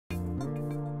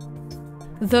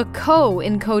The co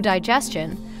in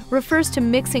co-digestion refers to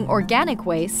mixing organic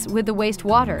wastes with the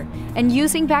wastewater and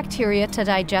using bacteria to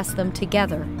digest them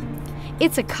together.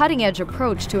 It's a cutting-edge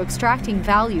approach to extracting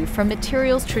value from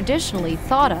materials traditionally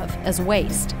thought of as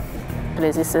waste.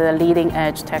 This is a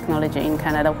leading-edge technology in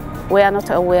Canada. We are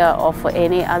not aware of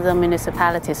any other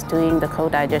municipalities doing the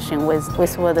co-digestion with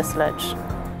wastewater sludge.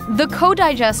 The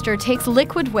co-digester takes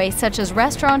liquid waste such as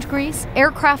restaurant grease,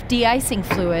 aircraft de-icing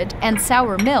fluid, and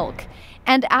sour milk,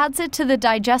 and adds it to the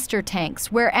digester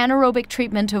tanks where anaerobic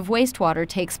treatment of wastewater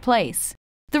takes place.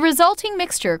 The resulting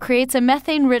mixture creates a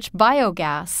methane-rich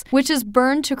biogas, which is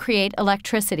burned to create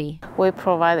electricity. We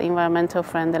provide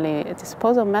environmental-friendly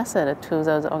disposal method to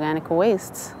those organic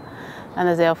wastes,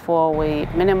 and therefore we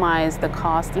minimize the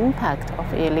cost impact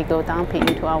of illegal dumping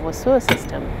into our sewer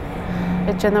system.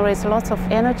 It generates lots of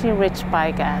energy-rich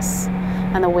biogas,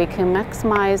 and we can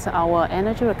maximize our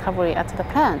energy recovery at the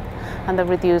plant and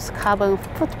reduce carbon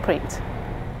footprint.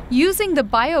 Using the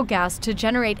biogas to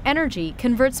generate energy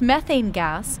converts methane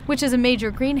gas, which is a major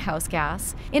greenhouse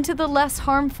gas, into the less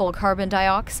harmful carbon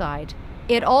dioxide.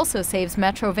 It also saves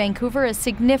Metro Vancouver a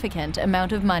significant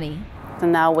amount of money.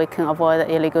 Now we can avoid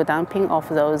the illegal dumping of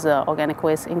those organic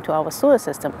waste into our sewer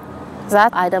system.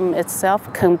 That item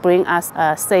itself can bring us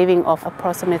a saving of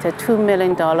approximately $2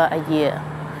 million a year.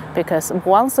 Because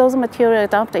once those materials are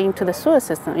dumped into the sewer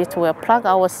system, it will plug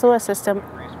our sewer system.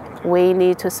 We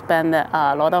need to spend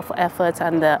a lot of effort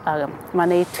and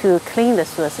money to clean the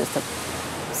sewer system.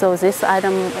 So this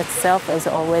item itself is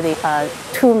already a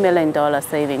 $2 million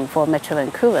saving for Metro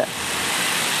Vancouver.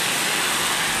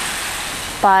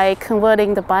 By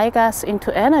converting the biogas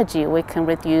into energy, we can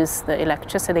reduce the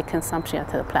electricity consumption at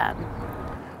the plant.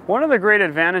 One of the great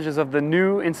advantages of the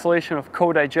new installation of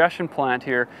co-digestion plant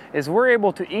here is we're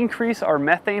able to increase our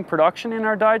methane production in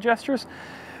our digesters,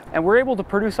 and we're able to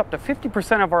produce up to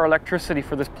 50% of our electricity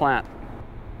for this plant.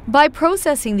 By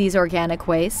processing these organic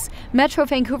wastes, Metro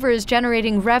Vancouver is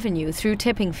generating revenue through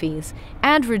tipping fees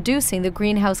and reducing the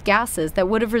greenhouse gases that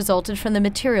would have resulted from the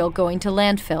material going to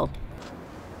landfill.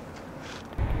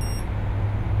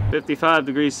 55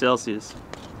 degrees Celsius.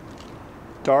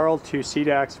 Darl to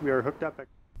CDAX, we are hooked up.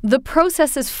 The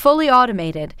process is fully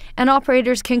automated, and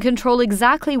operators can control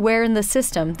exactly where in the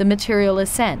system the material is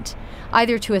sent,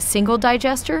 either to a single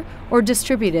digester or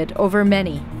distributed over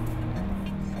many.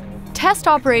 Test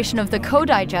operation of the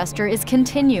co-digester is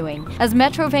continuing as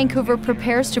Metro Vancouver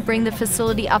prepares to bring the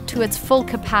facility up to its full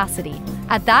capacity.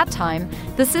 At that time,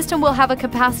 the system will have a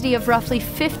capacity of roughly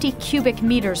 50 cubic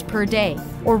meters per day,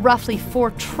 or roughly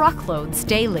 4 truckloads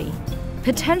daily,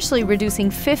 potentially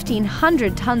reducing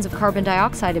 1,500 tons of carbon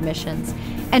dioxide emissions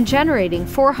and generating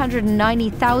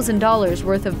 $490,000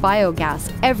 worth of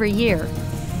biogas every year.